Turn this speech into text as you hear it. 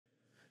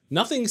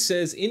Nothing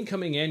says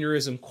incoming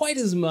aneurysm quite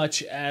as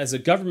much as a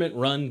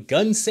government-run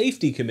gun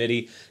safety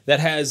committee that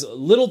has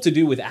little to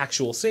do with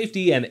actual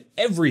safety and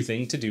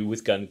everything to do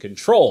with gun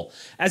control.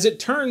 As it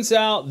turns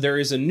out, there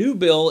is a new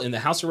bill in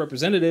the House of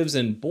Representatives,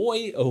 and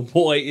boy, oh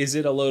boy, is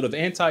it a load of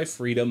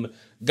anti-freedom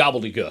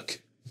gobbledygook.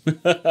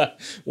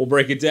 We'll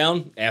break it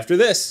down after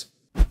this.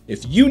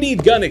 If you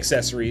need gun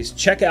accessories,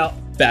 check out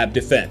Fab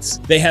Defense.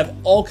 They have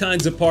all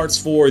kinds of parts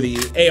for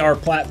the AR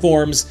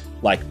platforms,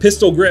 like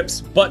pistol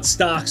grips, butt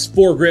stocks,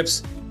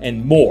 foregrips,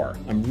 and more.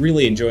 I'm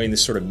really enjoying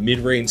this sort of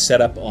mid-range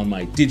setup on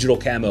my digital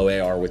camo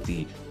AR with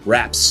the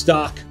wrap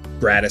stock,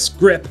 gratis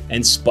grip,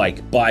 and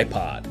spike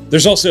bipod.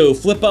 There's also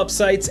flip-up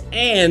sights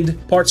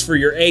and parts for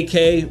your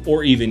AK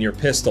or even your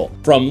pistol.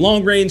 From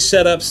long-range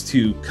setups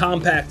to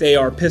compact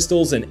AR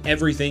pistols and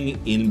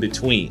everything in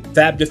between.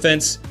 Fab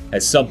Defense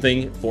has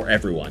something for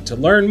everyone. To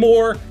learn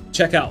more,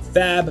 check out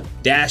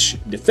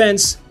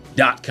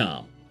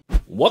fab-defense.com.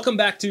 Welcome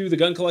back to The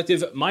Gun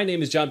Collective. My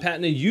name is Jon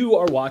Patton, and you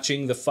are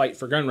watching The Fight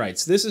for Gun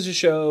Rights. This is a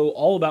show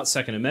all about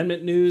Second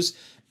Amendment news,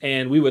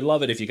 and we would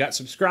love it if you got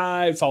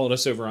subscribed, followed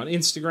us over on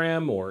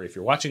Instagram, or if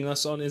you're watching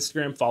us on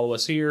Instagram, follow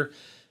us here,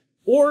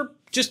 or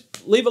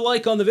just leave a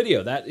like on the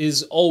video. That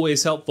is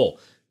always helpful.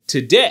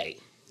 Today,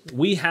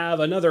 we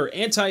have another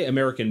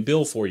anti-American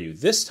bill for you,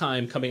 this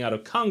time coming out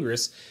of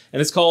Congress,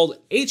 and it's called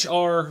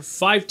H.R.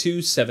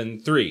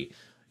 5273.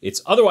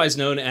 It's otherwise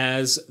known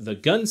as the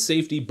Gun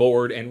Safety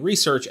Board and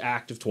Research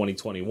Act of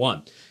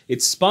 2021.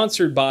 It's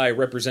sponsored by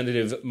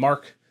Representative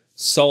Mark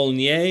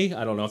Saulnier,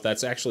 I don't know if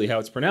that's actually how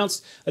it's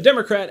pronounced, a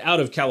Democrat out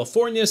of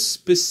California,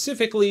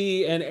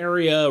 specifically an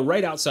area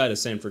right outside of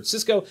San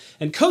Francisco,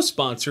 and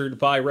co-sponsored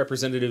by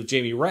Representative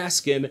Jamie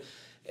Raskin,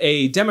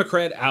 a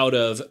Democrat out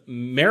of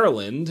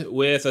Maryland,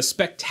 with a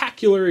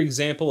spectacular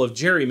example of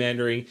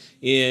gerrymandering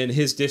in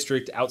his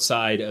district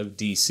outside of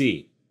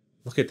D.C.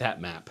 Look at that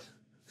map.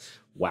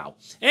 Wow.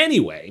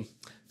 Anyway,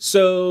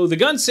 so the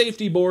Gun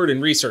Safety Board and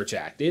Research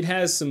Act, it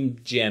has some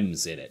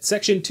gems in it.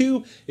 Section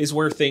 2 is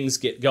where things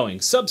get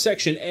going.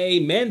 Subsection A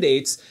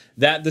mandates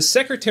that the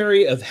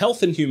Secretary of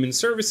Health and Human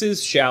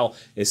Services shall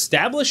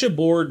establish a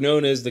board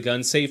known as the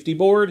Gun Safety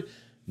Board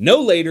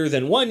no later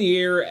than 1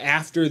 year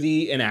after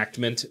the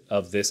enactment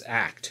of this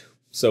act.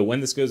 So when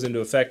this goes into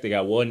effect, they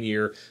got 1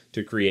 year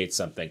to create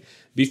something.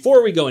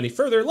 Before we go any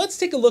further, let's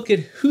take a look at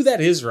who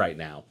that is right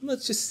now.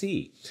 Let's just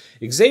see.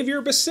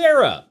 Xavier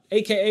Becerra,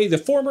 aka the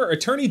former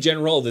Attorney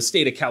General of the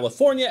state of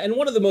California and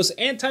one of the most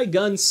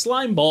anti-gun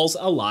slimeballs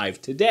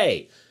alive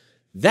today.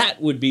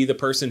 That would be the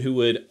person who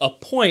would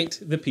appoint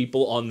the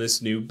people on this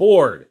new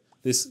board.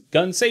 This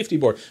Gun Safety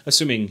Board,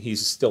 assuming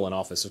he's still in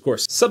office, of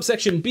course.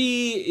 Subsection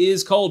B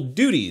is called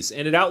Duties,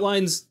 and it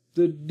outlines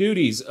the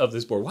duties of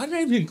this board. Why did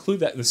I even include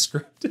that in the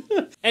script?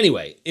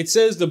 Anyway, it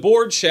says the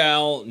board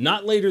shall,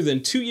 not later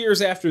than 2 years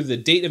after the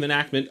date of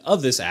enactment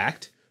of this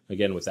act,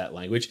 again with that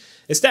language,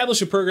 establish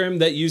a program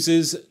that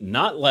uses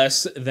not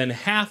less than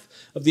half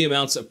of the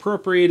amounts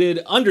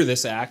appropriated under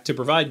this act to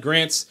provide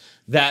grants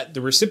that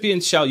the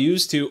recipients shall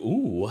use to,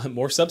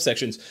 more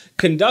subsections,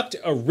 conduct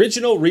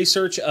original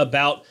research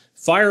about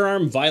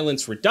firearm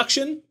violence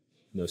reduction,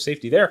 no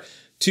safety there,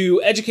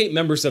 to educate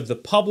members of the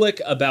public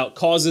about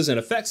causes and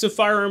effects of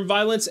firearm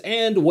violence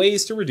and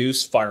ways to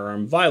reduce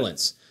firearm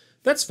violence.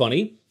 That's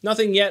funny.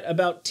 Nothing yet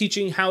about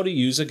teaching how to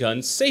use a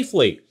gun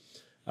safely.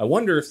 I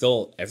wonder if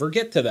they'll ever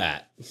get to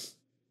that.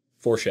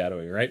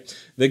 Foreshadowing, right?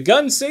 The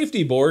Gun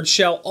Safety Board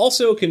shall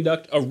also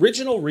conduct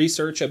original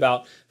research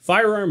about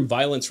firearm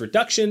violence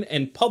reduction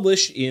and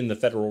publish in the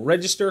Federal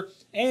Register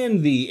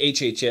and the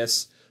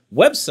HHS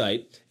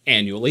website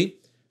annually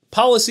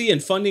policy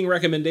and funding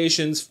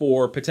recommendations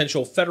for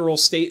potential federal,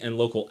 state, and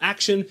local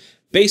action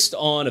based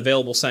on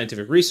available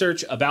scientific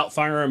research about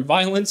firearm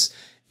violence,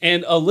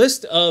 and a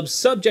list of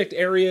subject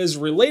areas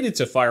related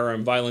to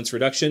firearm violence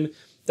reduction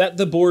that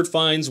the board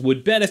finds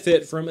would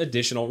benefit from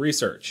additional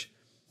research.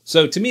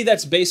 So to me,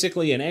 that's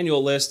basically an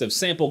annual list of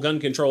sample gun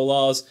control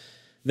laws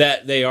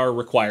that they are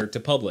required to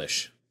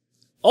publish.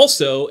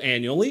 Also,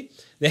 annually,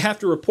 they have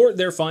to report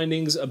their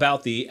findings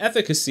about the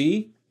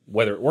efficacy,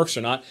 whether it works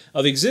or not,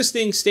 of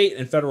existing state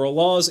and federal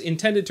laws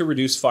intended to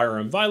reduce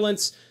firearm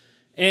violence,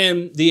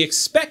 and the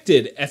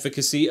expected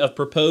efficacy of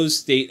proposed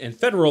state and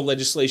federal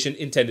legislation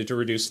intended to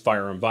reduce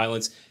firearm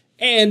violence,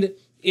 and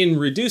in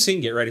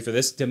reducing, get ready for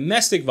this,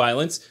 domestic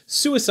violence,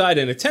 suicide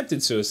and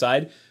attempted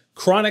suicide,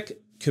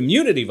 chronic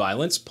community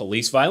violence,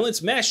 police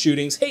violence, mass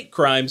shootings, hate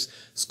crimes,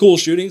 school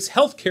shootings,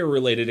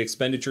 healthcare-related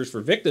expenditures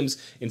for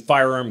victims in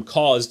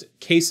firearm-caused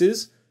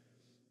cases,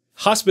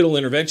 hospital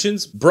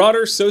interventions,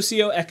 broader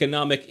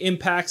socioeconomic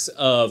impacts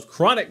of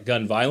chronic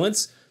gun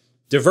violence,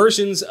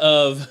 diversions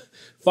of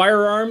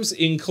firearms,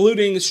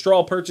 including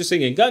straw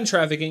purchasing and gun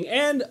trafficking,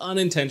 and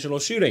unintentional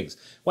shootings.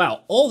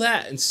 Wow, all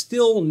that and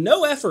still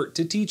no effort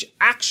to teach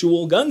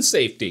actual gun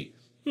safety.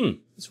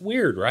 It's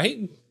weird,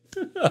 right?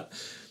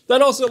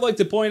 I'd also like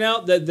to point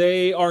out that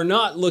they are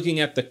not looking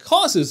at the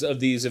causes of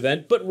these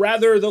events, but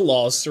rather the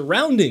laws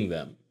surrounding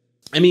them.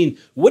 I mean,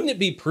 wouldn't it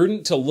be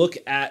prudent to look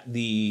at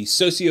the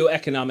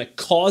socioeconomic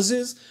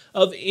causes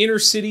of inner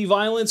city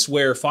violence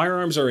where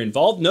firearms are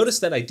involved? Notice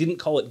that I didn't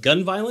call it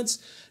gun violence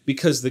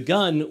because the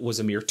gun was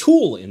a mere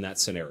tool in that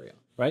scenario,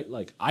 right?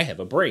 Like, I have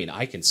a brain.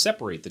 I can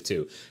separate the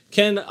two.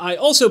 Can I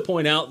also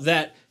point out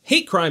that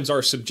hate crimes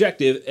are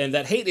subjective and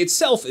that hate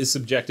itself is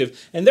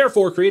subjective, and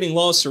therefore creating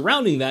laws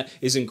surrounding that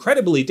is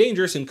incredibly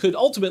dangerous and could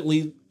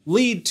ultimately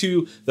lead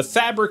to the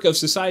fabric of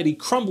society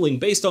crumbling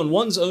based on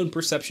one's own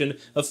perception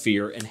of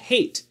fear and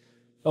hate.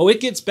 Oh, it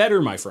gets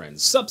better, my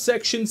friends.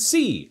 Subsection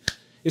C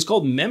is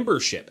called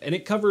membership, and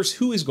it covers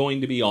who is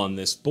going to be on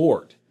this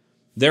board.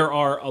 There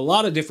are a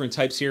lot of different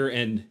types here,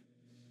 and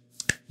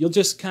you'll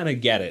just kind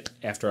of get it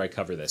after I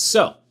cover this.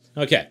 So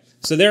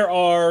there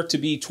are to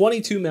be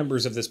 22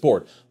 members of this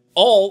board,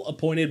 all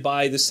appointed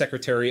by the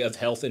Secretary of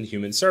Health and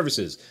Human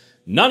Services.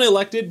 None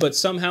elected, but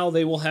somehow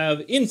they will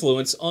have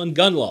influence on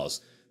gun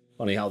laws.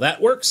 Funny how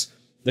that works.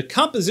 The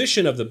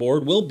composition of the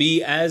board will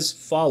be as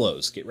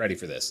follows. Get ready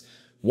for this.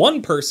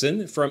 One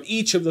person from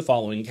each of the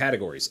following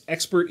categories: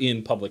 expert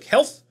in public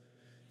health,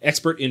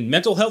 expert in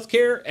mental health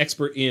care,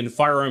 expert in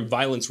firearm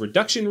violence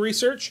reduction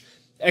research,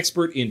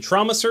 expert in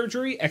trauma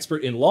surgery,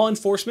 expert in law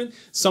enforcement,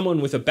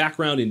 someone with a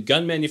background in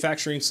gun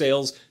manufacturing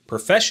sales,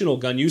 professional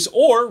gun use,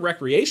 or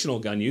recreational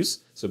gun use.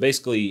 So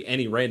basically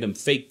any random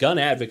fake gun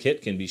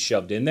advocate can be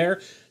shoved in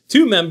there.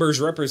 2 members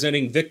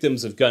representing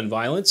victims of gun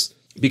violence,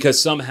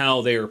 because somehow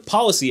they're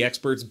policy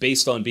experts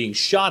based on being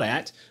shot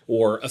at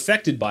or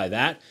affected by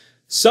that.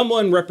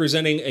 Someone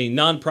representing a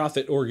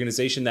nonprofit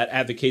organization that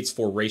advocates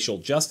for racial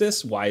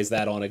justice. Why is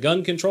that on a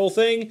gun control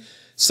thing?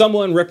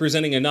 Someone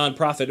representing a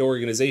nonprofit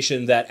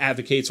organization that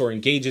advocates or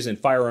engages in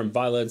firearm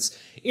violence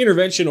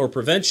intervention or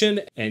prevention.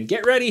 And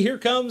get ready, here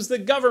comes the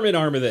government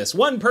arm of this.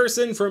 1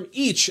 person from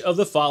each of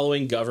the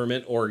following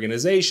government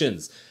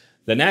organizations: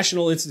 the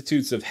National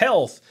Institutes of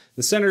Health,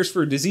 the Centers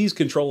for Disease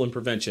Control and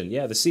Prevention.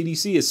 Yeah, the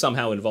CDC is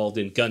somehow involved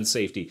in gun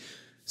safety.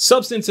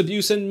 Substance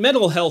Abuse and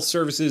Mental Health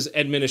Services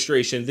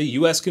Administration, the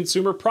U.S.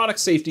 Consumer Product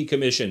Safety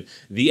Commission,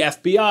 the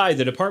FBI,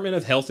 the Department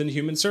of Health and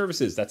Human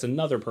Services. That's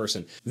another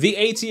person. The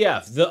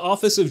ATF, the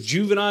Office of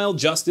Juvenile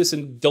Justice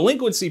and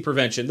Delinquency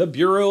Prevention, the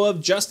Bureau of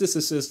Justice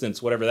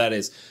Assistance, whatever that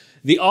is.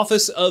 The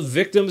Office of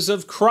Victims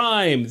of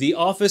Crime, the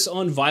Office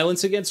on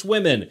Violence Against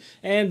Women,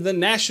 and the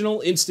National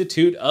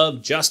Institute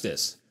of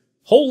Justice.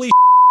 Holy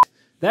shit,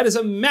 that is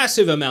a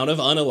massive amount of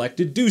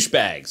unelected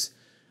douchebags.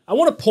 I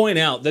want to point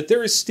out that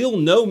there is still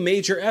no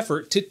major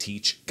effort to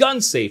teach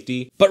gun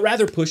safety, but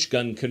rather push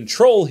gun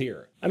control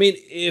here. I mean,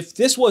 if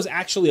this was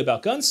actually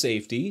about gun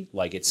safety,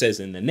 like it says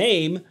in the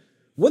name,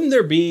 wouldn't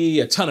there be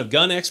a ton of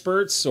gun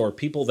experts or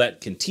people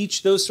that can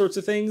teach those sorts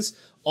of things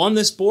on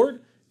this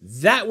board?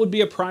 That would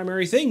be a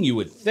primary thing, you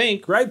would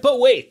think, right? But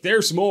wait,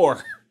 there's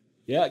more.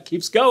 Yeah, it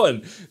keeps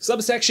going.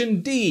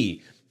 Subsection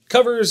D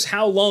covers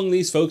how long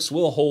these folks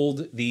will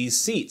hold these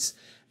seats.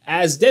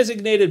 As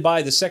designated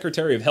by the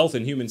Secretary of Health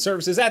and Human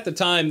Services at the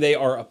time they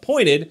are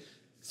appointed,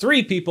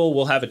 3 people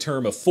will have a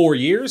term of 4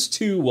 years,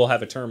 2 will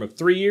have a term of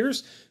 3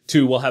 years,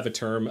 2 will have a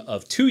term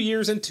of 2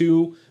 years, and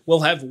 2 will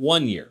have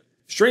 1 year.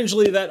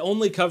 Strangely, that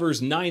only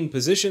covers 9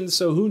 positions,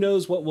 so who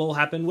knows what will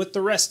happen with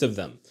the rest of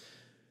them.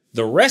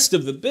 The rest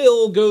of the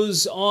bill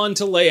goes on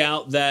to lay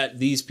out that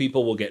these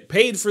people will get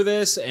paid for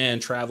this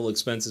and travel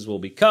expenses will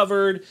be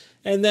covered,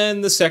 and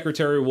then the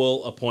secretary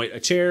will appoint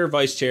a chair,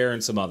 vice chair,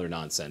 and some other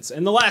nonsense.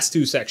 And the last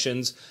 2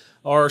 sections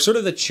are sort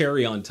of the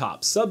cherry on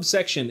top.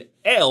 Subsection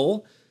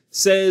L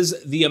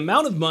says the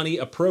amount of money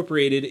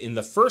appropriated in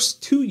the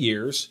first 2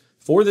 years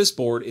for this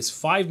board is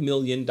 $5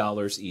 million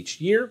each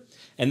year,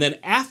 and then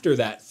after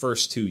that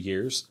first 2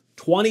 years,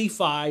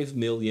 $25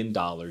 million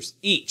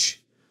each.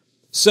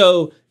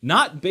 So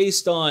not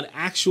based on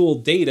actual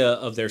data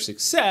of their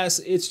success,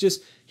 it's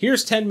just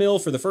here's 10 mil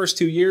for the first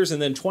 2 years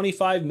and then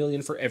 25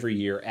 million for every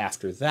year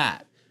after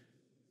that.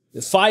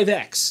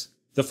 5x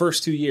the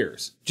first 2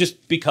 years,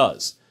 just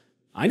because.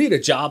 I need a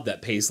job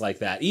that pays like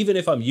that, even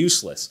if I'm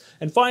useless.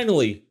 And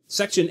finally,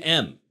 Section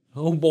M.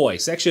 Oh boy,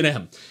 Section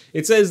M.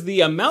 It says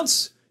the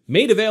amounts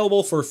made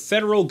available for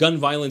federal gun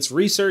violence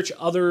research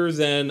other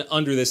than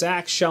under this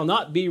act shall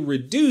not be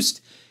reduced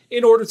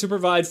in order to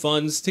provide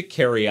funds to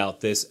carry out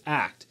this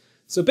act.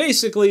 So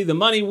basically, the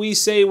money we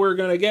say we're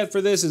going to get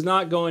for this is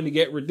not going to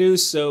get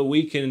reduced so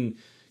we can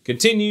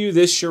continue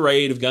this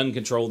charade of gun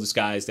control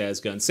disguised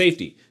as gun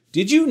safety.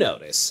 Did you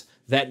notice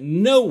that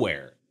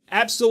nowhere,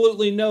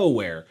 absolutely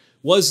nowhere,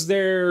 was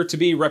there to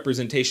be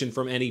representation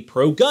from any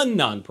pro-gun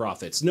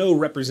nonprofits? No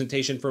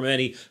representation from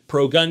any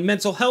pro-gun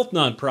mental health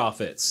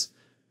nonprofits.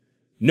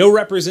 No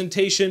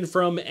representation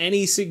from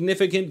any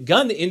significant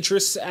gun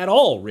interests at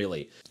all,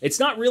 really. It's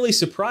not really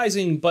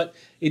surprising, but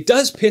it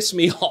does piss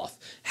me off.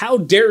 How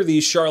dare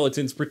these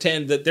charlatans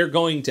pretend that they're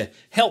going to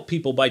help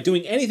people by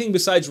doing anything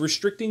besides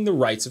restricting the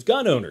rights of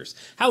gun owners?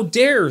 How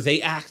dare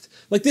they act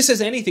like this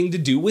has anything to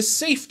do with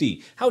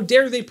safety? How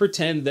dare they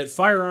pretend that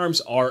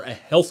firearms are a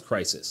health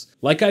crisis?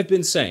 Like I've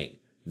been saying,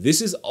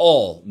 this is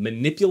all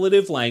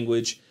manipulative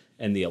language,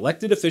 and the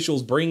elected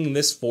officials bringing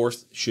this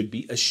forth should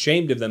be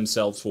ashamed of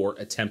themselves for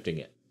attempting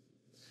it.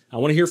 I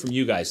want to hear from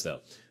you guys,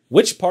 though.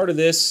 Which part of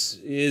this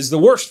is the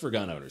worst for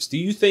gun owners? Do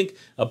you think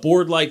a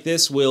board like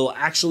this will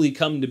actually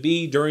come to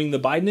be during the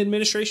Biden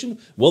administration?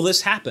 Will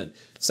this happen?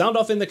 Sound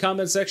off in the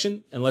comment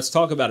section and let's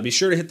talk about it. Be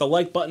sure to hit the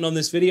like button on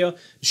this video,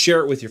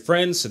 share it with your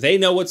friends so they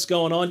know what's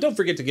going on. Don't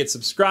forget to get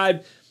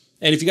subscribed.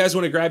 And if you guys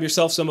want to grab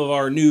yourself some of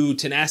our new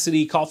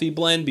Tenacity coffee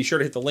blend, be sure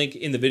to hit the link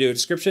in the video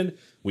description.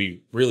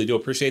 We really do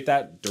appreciate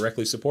that. It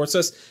directly supports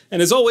us.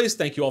 And as always,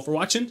 thank you all for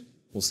watching.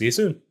 We'll see you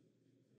soon.